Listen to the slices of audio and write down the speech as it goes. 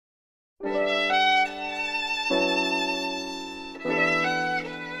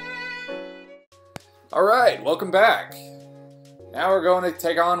Alright, welcome back. Now we're going to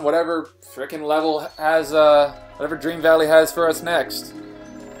take on whatever frickin' level has, whatever Dream Valley has for us next.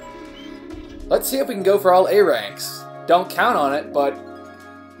 Let's see if we can go for all A ranks. Don't count on it, but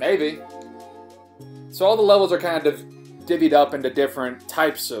maybe. So all the levels are kind of divvied up into different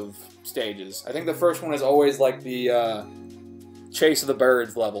types of stages. I think the first one is always like the, Chase of the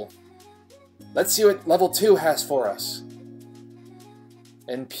Birds level. Let's see what level 2 has for us.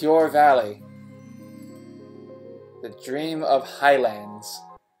 In Pure Valley. The Dream of Highlands.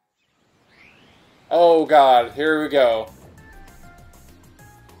 Oh god, here we go.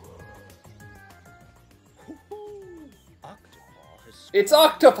 It's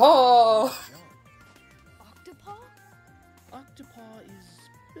Octopaw! Octopaw? Octopaw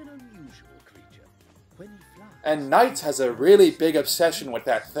is an unusual creature. When he flies... And NiGHTS has a really big obsession with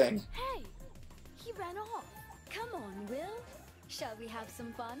that thing. Hey! He ran off. Come on, Will. Shall we have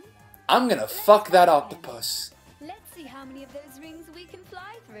some fun? I'm gonna fuck that octopus. Let's see how many of those rings we can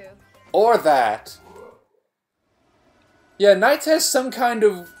fly through. Or that. Yeah, NiGHTS has some kind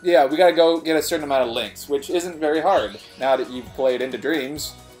of... Yeah, we gotta go get a certain amount of links, which isn't very hard, now that you've played Into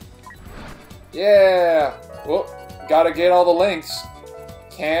Dreams. Yeah! Well, gotta get all the links.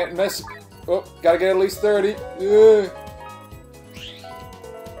 Can't miss... Oh, gotta get at least 30. Ugh.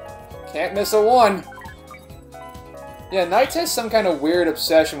 Can't miss a 1. Yeah, NiGHTS has some kind of weird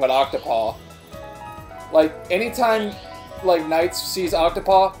obsession with Octopaw. Like, anytime, like, NiGHTS sees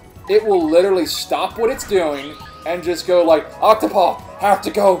Octopaw, it will literally stop what it's doing and just go like, Octopaw, have to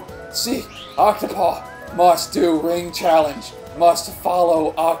go see Octopaw, must do ring challenge, must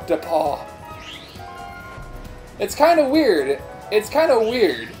follow Octopaw. It's kind of weird. It's kind of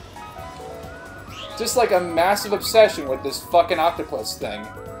weird. Just like a massive obsession with this fucking octopus thing.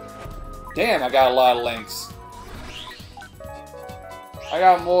 Damn, I got a lot of links. I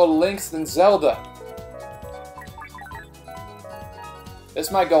got more links than Zelda. This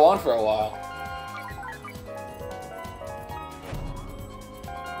might go on for a while.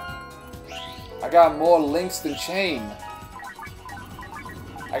 I got more links than Chain.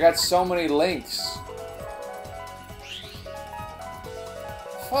 I got so many links.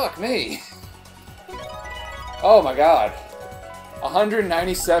 Fuck me. Oh my god.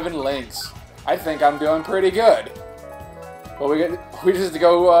 197 links. I think I'm doing pretty good. But we just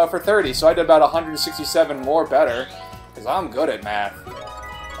go for 30, so I did about 167 more better. Because I'm good at math.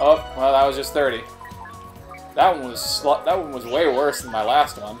 Oh, well, that was just 30. That one was way worse than my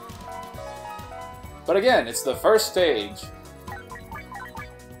last one. But again, it's the first stage.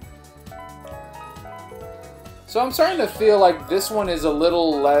 So I'm starting to feel like this one is a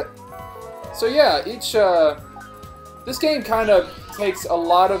little So yeah, this game kind of takes a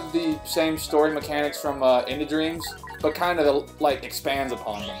lot of the same story mechanics from Into Dreams, but kind of like expands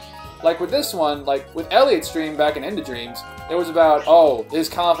upon them. Like with this one, like with Elliot's dream back in Into Dreams, it was about, oh, his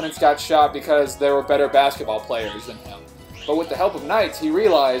confidence got shot because there were better basketball players than him. But with the help of NiGHTS, he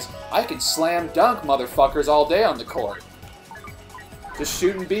realized, I can slam dunk motherfuckers all day on the court. Just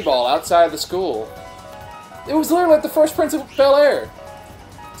shooting b-ball outside of the school. It was literally like the Fresh Prince of Bel-Air.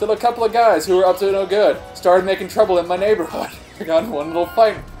 Till a couple of guys who were up to no good started making trouble in my neighborhood. I got in one little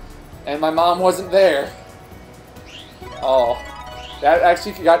fight, and my mom wasn't there. Oh. That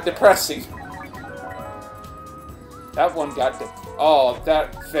actually got depressing. That one got oh,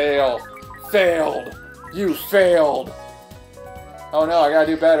 that failed. Failed. You failed. Oh no, I gotta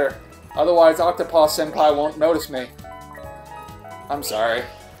do better. Otherwise, Octopaw Senpai won't notice me. I'm sorry.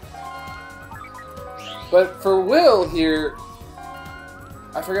 But for Will here,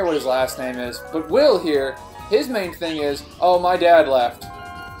 I forget what his last name is, but Will here, his main thing is, oh, my dad left.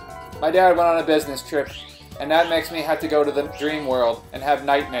 My dad went on a business trip. And that makes me have to go to the dream world and have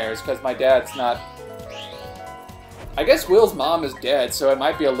nightmares because my dad's not... I guess Will's mom is dead, so it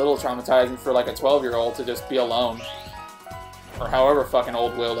might be a little traumatizing for like a 12-year-old to just be alone. Or however fucking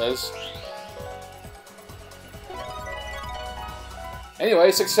old Will is.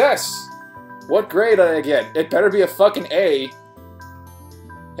 Anyway, success! What grade did I get? It better be a fucking A.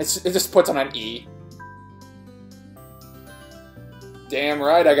 It just puts on an E. Damn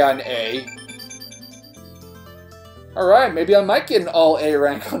right I got an A. Alright, maybe I might get an all-A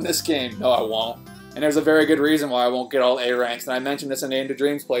rank on this game. No, I won't. And there's a very good reason why I won't get all A ranks, and I mentioned this in the Into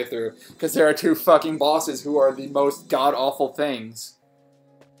Dreams playthrough, because there are 2 fucking bosses who are the most god-awful things.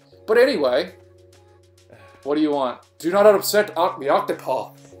 But anyway, what do you want? Do not upset the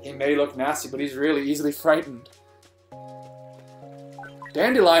Octopaw. He may look nasty, but he's really easily frightened.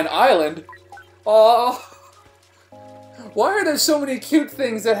 Dandelion Island? Aww. Why are there so many cute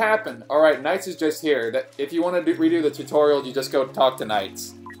things that happen? Alright, NiGHTS is just here. If you want to redo the tutorial, you just go talk to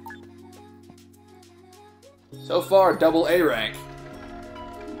NiGHTS. So far, double A rank.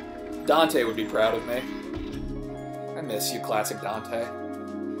 Dante would be proud of me. I miss you, classic Dante.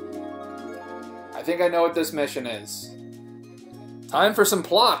 I think I know what this mission is. Time for some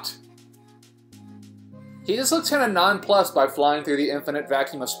plot. He just looks kind of nonplussed by flying through the infinite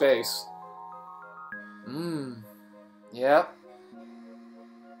vacuum of space. Yep.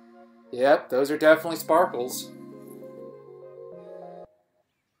 Yep, those are definitely sparkles.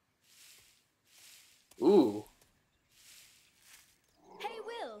 Ooh. Hey,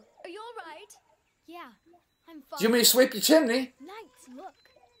 Will, are you alright? Yeah, I'm fine. Do you want me to sweep your chimney? Nights, look.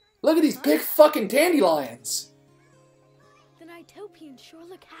 Look at these big fucking dandelions. The Nightopians sure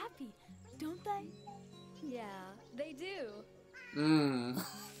look happy, don't they? Yeah, they do.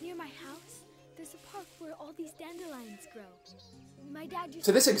 Near my house, there's a park where all these dandelions grow. My dad used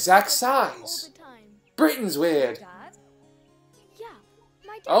to this exact size. All the time. Britain's weird. Dad? Yeah,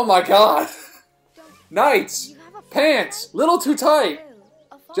 my dad. Oh my god. Nights. Pants. Little too tight.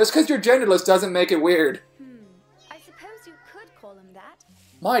 Just because you're genderless doesn't make it weird. I suppose you could call him that.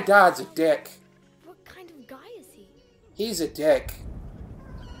 My dad's a dick. What kind of guy is he? He's a dick.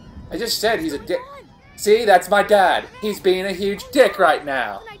 I just said he's a dick. See, that's my dad. He's being a huge dick right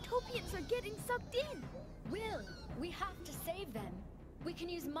now. The Nightopians are getting sucked in. Will, we have to save them. We can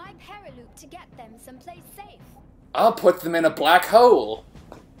use my paraloop to get them someplace safe. I'll put them in a black hole.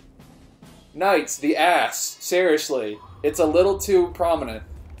 Knights, the ass. Seriously. It's a little too prominent.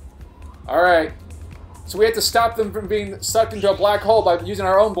 Alright. So we have to stop them from being sucked into a black hole by using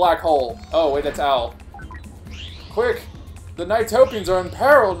our own black hole. Oh, wait, that's Al. Quick! The Nightopians are in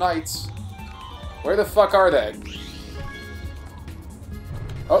peril, Knights! Where the fuck are they?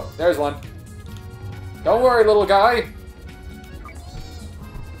 Oh, there's one. Don't worry, little guy.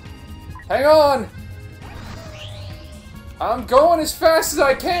 Hang on! I'm going as fast as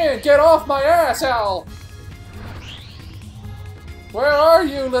I can! Get off my ass, Al! Where are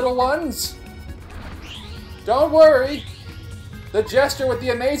you, little ones? Don't worry. The jester with the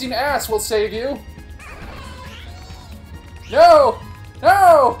amazing ass will save you. No!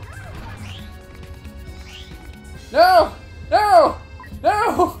 No! No! No!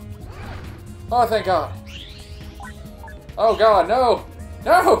 No! Oh, thank God. Oh, God, no!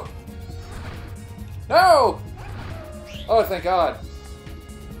 No! No! Oh, thank God.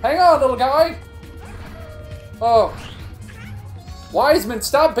 Hang on, little guy! Oh. Wiseman,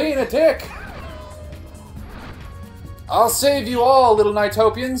 stop being a dick! I'll save you all, little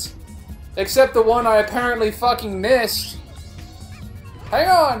Nightopians. Except the one I apparently fucking missed. Hang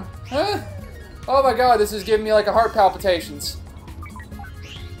on! Huh? Oh my god, this is giving me like a heart palpitations.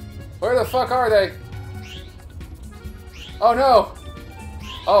 Where the fuck are they? Oh no!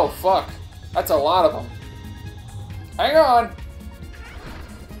 Oh fuck. That's a lot of them. Hang on!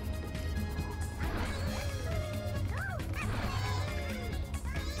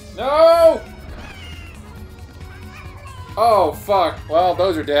 No! Oh fuck. Well,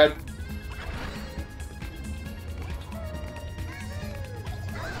 those are dead.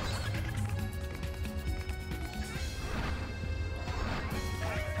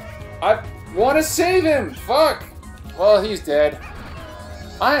 I want to save him! Fuck! Well, he's dead.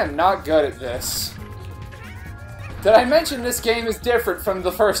 I am not good at this. Did I mention this game is different from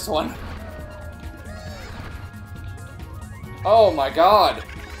the first one? Oh my god.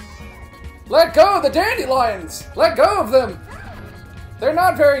 Let go of the dandelions! Let go of them! They're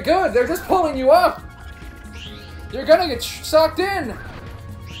not very good, they're just pulling you up! You're gonna get sucked in!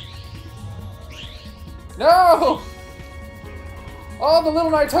 No! All the little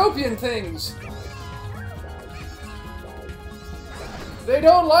Nightopian things! They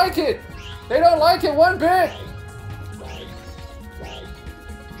don't like it! They don't like it one bit!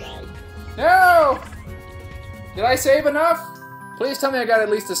 No! Did I save enough? Please tell me I got at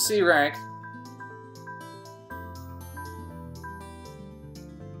least a C rank.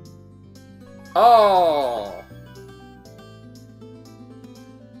 Oh!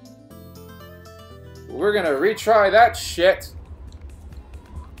 We're gonna retry that shit.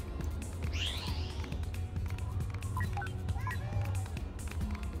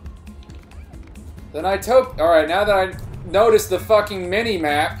 The Alright, now that I noticed the fucking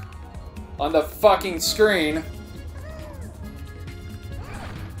mini-map on the fucking screen.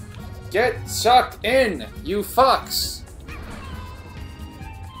 Get sucked in, you fucks!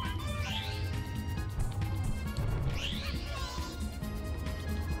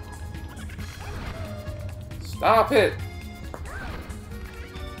 Stop it!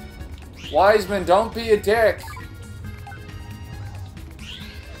 Wiseman, don't be a dick!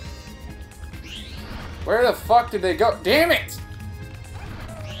 Where the fuck did they go? Damn it!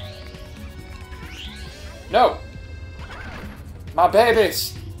 No! My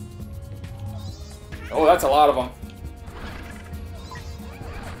babies! Oh, that's a lot of them.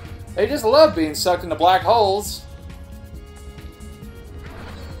 They just love being sucked into black holes.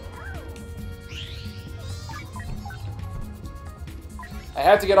 I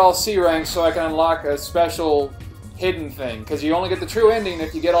have to get all C ranks so I can unlock a special hidden thing, because you only get the true ending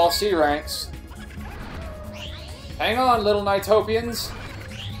if you get all C ranks. Hang on, little Nightopians.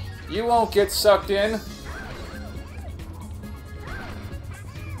 You won't get sucked in.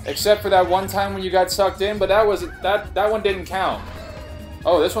 Except for that one time when you got sucked in, but that one didn't count.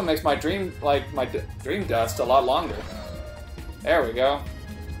 Oh, this one makes my dream dust a lot longer. There we go.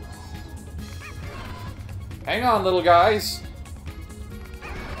 Hang on, little guys.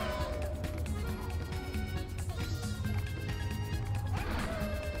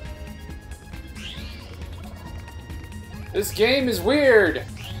 This game is weird.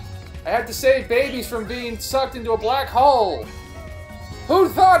 I have to save babies from being sucked into a black hole. Who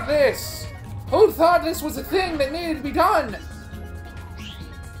thought this? Who thought this was a thing that needed to be done?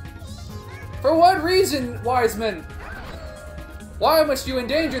 For what reason, Wiseman? Why must you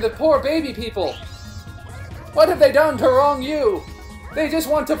endanger the poor baby people? What have they done to wrong you? They just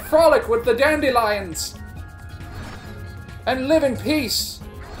want to frolic with the dandelions and live in peace.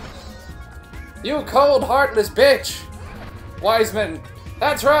 You cold, heartless bitch. Wiseman,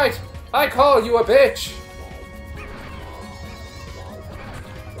 that's right. I call you a bitch.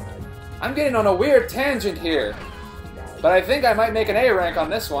 I'm getting on a weird tangent here, but I think I might make an A rank on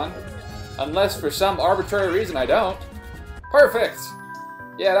this one. Unless for some arbitrary reason I don't. Perfect!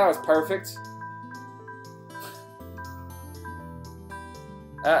 Yeah, that was perfect.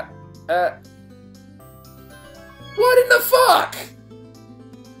 What in the fuck?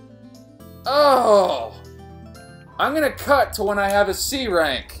 Oh! I'm gonna cut to when I have a C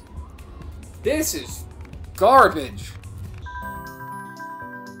rank. This is garbage.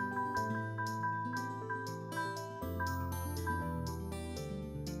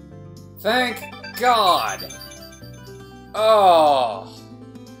 Thank God! Oh!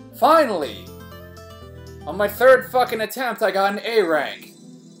 Finally! On my third fucking attempt, I got an A rank.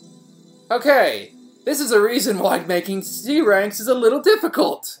 Okay, this is a reason why making C ranks is a little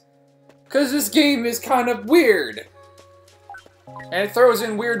difficult. Cause this game is kind of weird. And it throws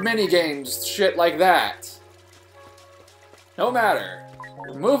in weird mini-games, shit like that. No matter.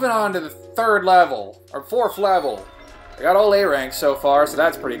 We're moving on to the third level, or fourth level. I got all A ranks so far, so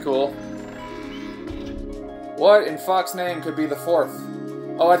that's pretty cool. What in fuck's name could be the fourth?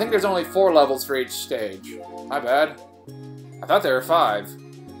 Oh, I think there's only 4 levels for each stage. My bad. I thought there were 5.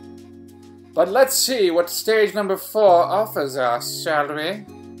 But let's see what stage number 4 offers us, shall we?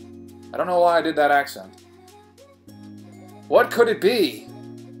 I don't know why I did that accent. What could it be?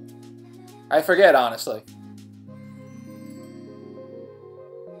 I forget, honestly.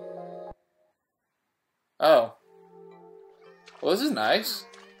 Oh. Well, this is nice.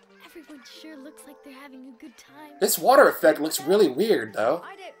 Everyone sure looks like they're having a good time. This water effect looks really weird, though.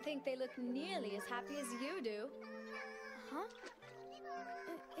 I don't think they look nearly as happy as you do. Huh?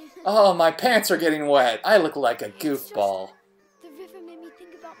 Oh, my pants are getting wet. I look like a goofball. The river made me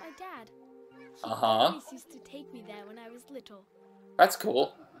think about my dad. He Uh-huh. used to take me there when I was little. That's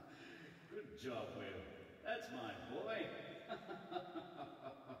cool. Good job, Will. That's my boy.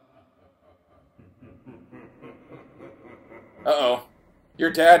 Uh-oh.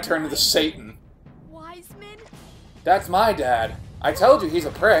 Your dad turned into Satan. Wiseman? That's my dad. I told you he's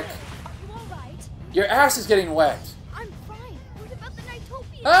a prick. Are you alright? Your ass is getting wet. I'm fine. What about the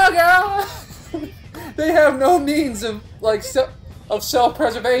Nightopians? Oh, God! They have no means of, like,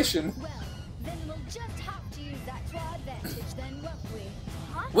 self-preservation. Well, then we'll just have to use that to our advantage then, won't we?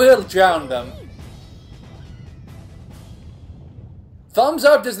 Huh? We'll drown them. Thumbs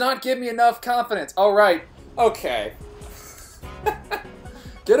up does not give me enough confidence. Alright. Okay.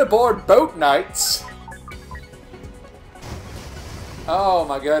 Get aboard, boat knights. Oh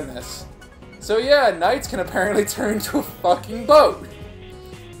my goodness. So yeah, knights can apparently turn into a fucking boat.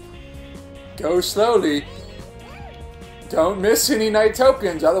 Go slowly. Don't miss any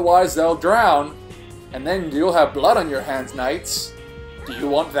Nightopians, otherwise they'll drown. And then you'll have blood on your hands, knights. Do you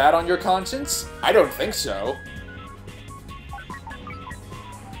want that on your conscience? I don't think so.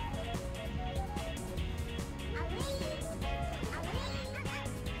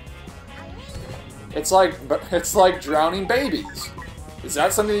 It's like drowning babies. Is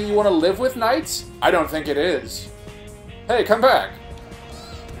that something you want to live with, knights? I don't think it is. Hey, come back.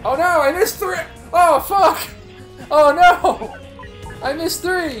 Oh no, I missed 3! Oh fuck! Oh no! I missed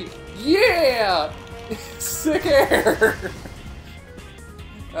 3! Yeah! Sick air!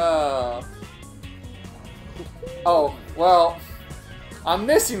 Oh, well, I'm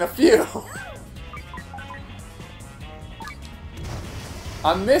missing a few.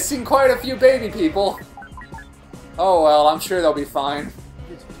 I'm missing quite a few baby people. Oh well, I'm sure they'll be fine.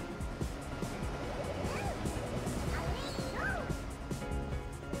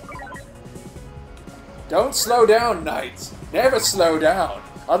 Don't slow down, Knights. Never slow down.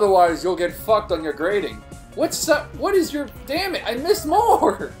 Otherwise, you'll get fucked on your grading. What's up? What is your... Damn it, I missed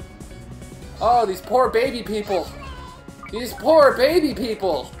more! Oh, these poor baby people. These poor baby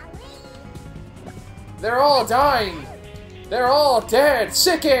people. They're all dying. They're all dead.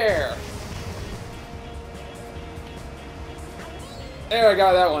 Sick air. There, I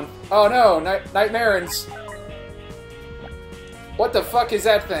got that one. Oh no, Nightmarins. What the fuck is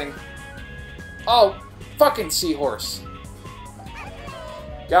that thing? Oh, fucking seahorse.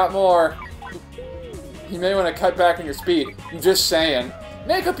 Got more. You may want to cut back on your speed. I'm just saying.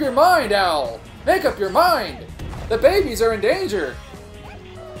 Make up your mind, Owl! Make up your mind! The babies are in danger!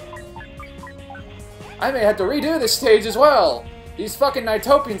 I may have to redo this stage as well! These fucking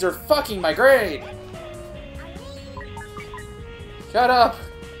Nightopians are fucking my grade! Shut up!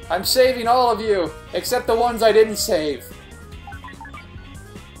 I'm saving all of you, except the ones I didn't save.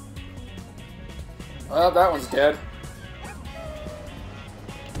 Well, that one's dead.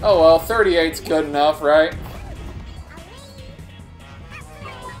 Oh well, 38's good enough, right?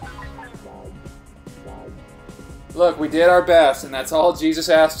 Look, we did our best, and that's all Jesus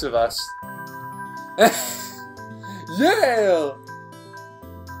asks of us. Yeah!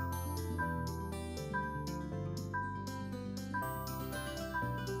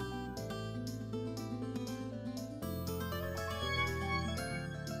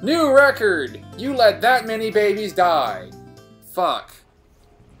 New record! You let that many babies die. Fuck.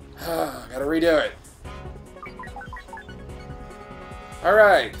 Gotta redo it.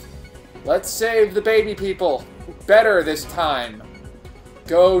 Alright. Let's save the baby people. Better this time.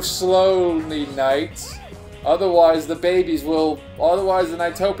 Go slowly, Knights. Otherwise the babies will... Otherwise the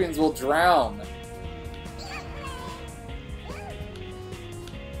Nightopians will drown.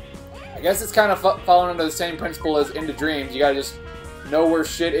 I guess it's kind of following under the same principle as Into Dreams. You gotta just know where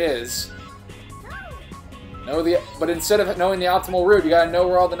shit is. But instead of knowing the optimal route, you gotta know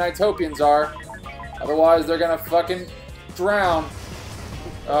where all the Nightopians are. Otherwise, they're gonna fucking drown.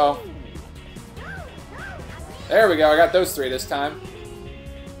 Oh. There we go, I got those three this time.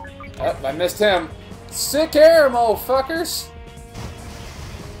 Oh, I missed him. Sick air, motherfuckers!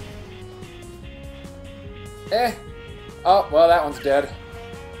 Eh. Oh, well, that one's dead.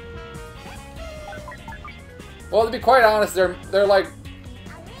 Well, to be quite honest, they're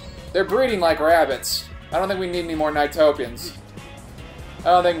breeding like rabbits. I don't think we need any more Nightopians. I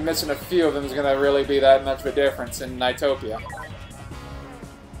don't think missing a few of them is gonna really be that much of a difference in Nightopia.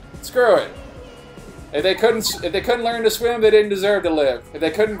 Screw it. If they couldn't learn to swim, they didn't deserve to live. If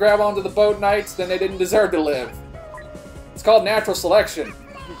they couldn't grab onto the boat Knights, then they didn't deserve to live. It's called natural selection.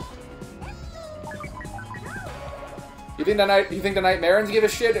 You think the Nightmarins give a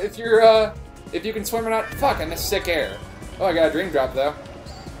shit if you're if you can swim or not? Fuck, I missed sick air. Oh, I got a dream drop though.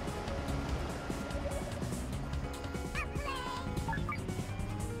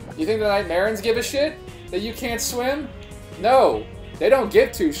 You think the Nightmarins give a shit that you can't swim? No, they don't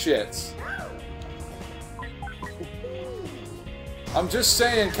give two shits. I'm just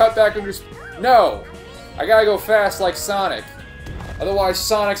saying, cut back on your... No! I gotta go fast like Sonic. Otherwise,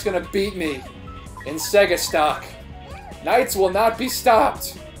 Sonic's gonna beat me in Sega stock. Knights will not be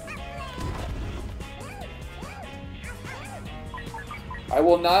stopped. I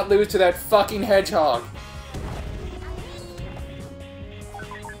will not lose to that fucking hedgehog.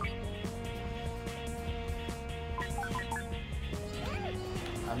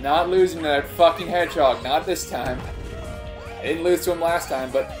 I'm not losing to that fucking hedgehog. Not this time. I didn't lose to him last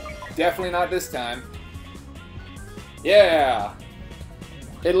time, but definitely not this time. Yeah!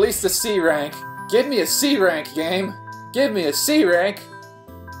 At least a C rank. Give me a C rank, game. Give me a C rank.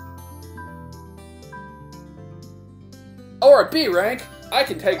 Or a B rank. I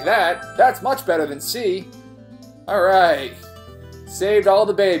can take that. That's much better than C. Alright. Saved all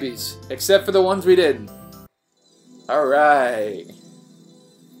the babies, except for the ones we didn't. Alright.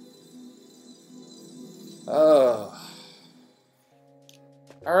 Oh.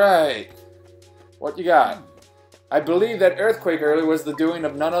 Alright. What you got? I believe that earthquake earlier was the doing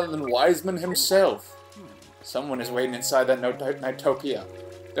of none other than Wiseman himself. Someone is waiting inside that Nightopia.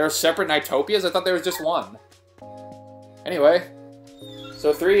 There are separate Nightopias? I thought there was just one. Anyway.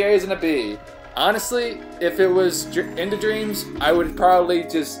 So 3 A's and a B. Honestly, if it was Into Dreams, I would probably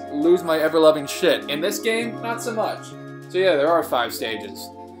just lose my ever-loving shit. In this game, not so much. So yeah, there are 5 stages.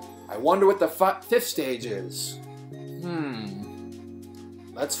 I wonder what the 5th stage is.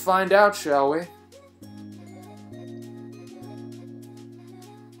 Let's find out, shall we?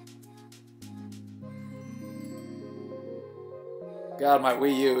 God, my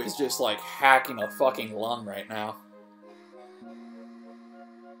Wii U is just like hacking a fucking lung right now.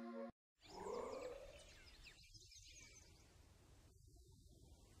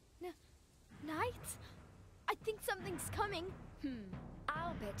 Night? I think something's coming.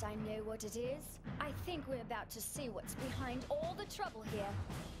 I'll bet I know what it is. I think we're about to see what's behind all the trouble here.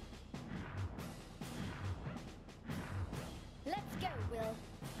 Let's go, Will.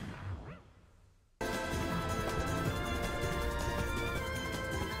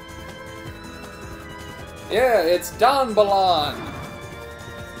 Yeah, it's Don Balon.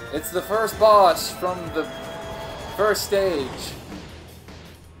 It's the first boss from the first stage.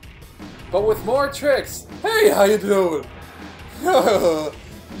 But with more tricks. Hey, how you doing?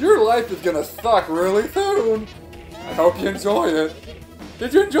 Your life is gonna suck really soon. I hope you enjoy it.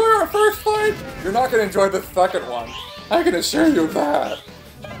 Did you enjoy our first fight? You're not gonna enjoy the second one. I can assure you that.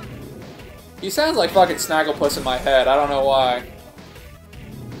 He sounds like fucking Snagglepuss in my head. I don't know why.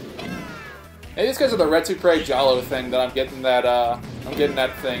 Maybe it's because of the Retupre Jalo thing that I'm getting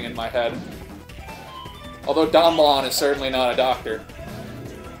that thing in my head. Although Don Balon is certainly not a doctor.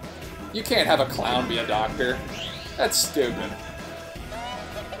 You can't have a clown be a doctor. That's stupid.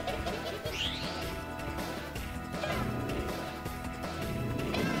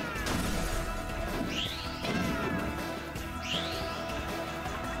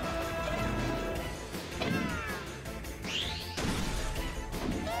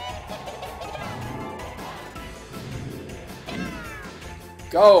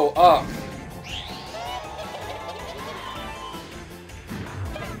 Go up.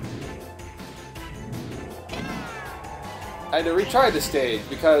 I had to retry the stage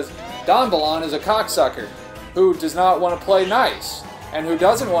because Don Balon is a cocksucker who does not want to play nice and who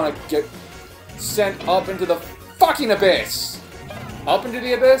doesn't want to get sent up into the fucking abyss. Up into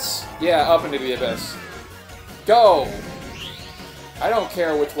the abyss? Yeah, up into the abyss. Go. I don't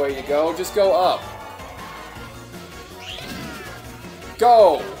care which way you go, just go up.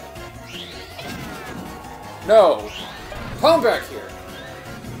 Go! No! Come back here!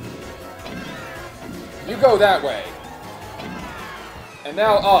 You go that way. And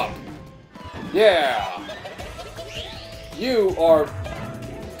now up. Yeah! You are...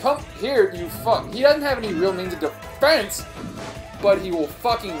 Come here, you fuck... He doesn't have any real means of defense, but he will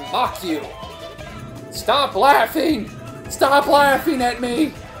fucking mock you. Stop laughing! Stop laughing at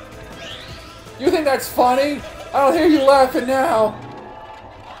me! You think that's funny? I don't hear you laughing now.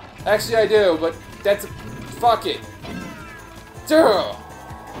 Actually, I do, but that's... Fuck it. Duh.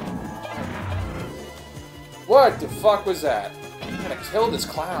 What the fuck was that? I'm gonna kill this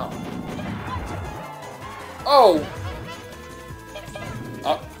clown. Oh!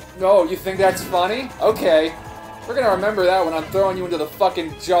 No, you think that's funny? Okay. We're gonna remember that when I'm throwing you into the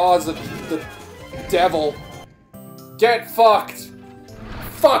fucking jaws of the devil. Get fucked!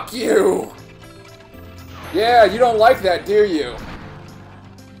 Fuck you! Yeah, you don't like that, do you?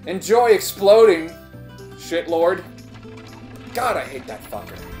 Enjoy exploding, shitlord. God, I hate that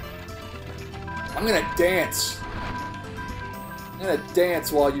fucker. I'm gonna dance. I'm gonna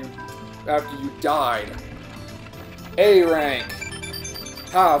dance while you... after you died. A rank.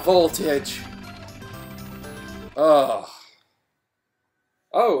 High voltage. Ugh.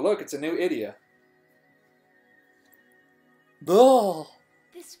 Oh, look, it's a new Idia. Bull.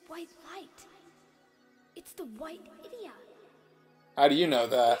 This white light. It's the white Idia. How do you know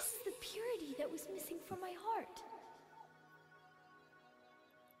that? This is the purity that was missing from my heart.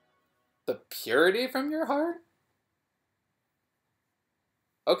 The purity from your heart?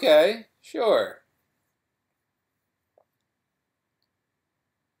 Okay, sure.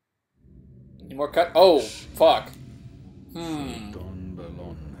 Any more cut? Oh, fuck. Don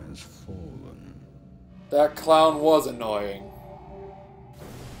Balon has fallen. That clown was annoying.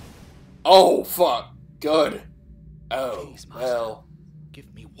 Oh, fuck. Good. Oh, Please, Master, well.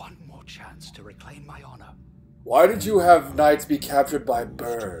 give me one more chance to reclaim my honor. Why did you have knights be captured by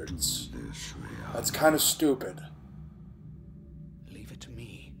birds? That's kind of stupid. Leave it to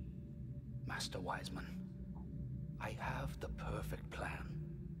me, Master Wiseman. I have the perfect plan.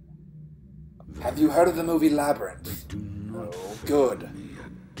 Have you heard of the movie Labyrinth? No. Good.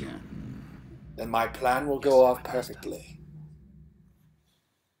 Then my plan will go off perfectly.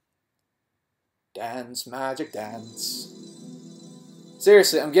 Dance, magic dance.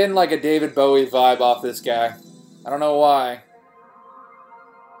 Seriously, I'm getting like a David Bowie vibe off this guy. I don't know why.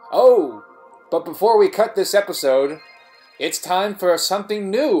 Oh, but before we cut this episode, it's time for something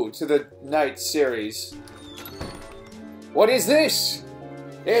new to the Night series. What is this?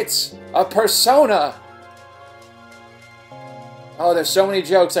 It's a persona! Oh, there's so many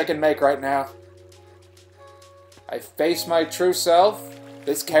jokes I can make right now. I face my true self.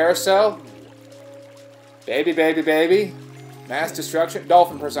 This carousel. Baby, baby, baby. Mass destruction.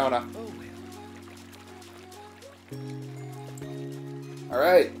 Dolphin persona.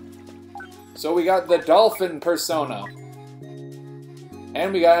 Alright. So we got the dolphin persona.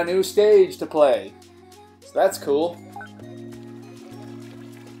 And we got a new stage to play. So that's cool.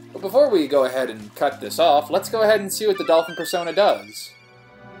 But before we go ahead and cut this off, let's go ahead and see what the dolphin persona does.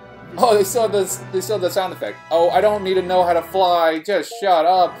 Oh, they still have the sound effect. Oh, I don't need to know how to fly. Just shut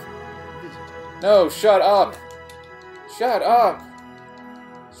up. No, shut up. Shut up.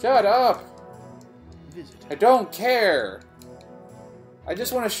 Shut up. I don't care. I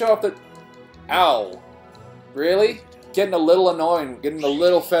just want to show up the... Ow. Really? Getting a little annoying. Getting a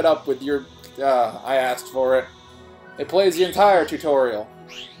little fed up with your... I asked for it. It plays the entire tutorial.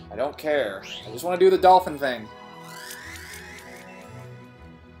 I don't care. I just want to do the dolphin thing.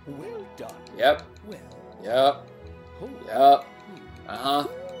 Well done. Yep. Well. Yep. Yep. Uh-huh.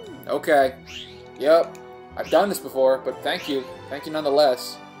 Okay. Yep. I've done this before, but thank you. Thank you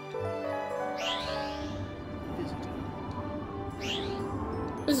nonetheless.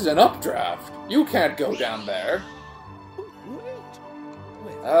 This is an updraft. You can't go down there.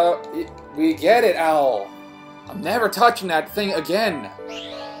 We get it, Owl. I'm never touching that thing again.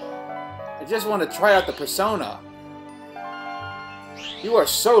 I just want to try out the persona. You are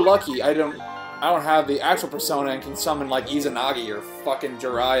so lucky I don't have the actual persona and can summon like Izanagi or fucking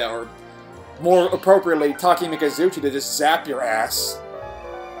Jiraiya or more appropriately Taki Mikazuchi to just zap your ass.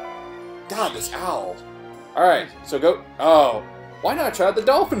 God, this owl. Alright, so go... Oh. Why not try out the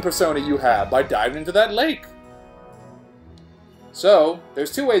dolphin persona you have by diving into that lake? So,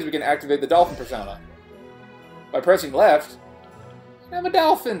 there's two ways we can activate the dolphin persona. By pressing left, I'm a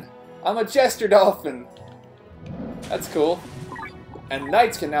dolphin. I'm a jester dolphin. That's cool. And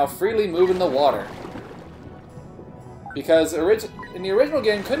knights can now freely move in the water. Because in the original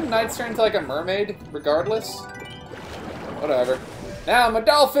game, couldn't knights turn into like a mermaid, regardless? Whatever. Now I'm a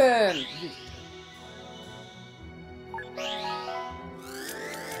dolphin!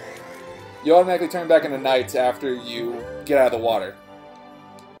 You automatically turn back into knights after you get out of the water.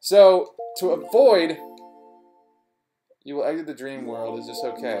 So, to avoid... You will exit the dream world, is this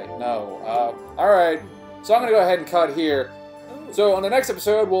okay? No. Alright. So I'm gonna go ahead and cut here. So on the next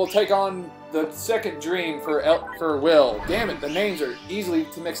episode, we'll take on the second dream for Will. Damn it, the names are easily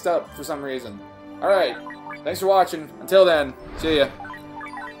mixed up for some reason. Alright. Thanks for watching. Until then, see ya.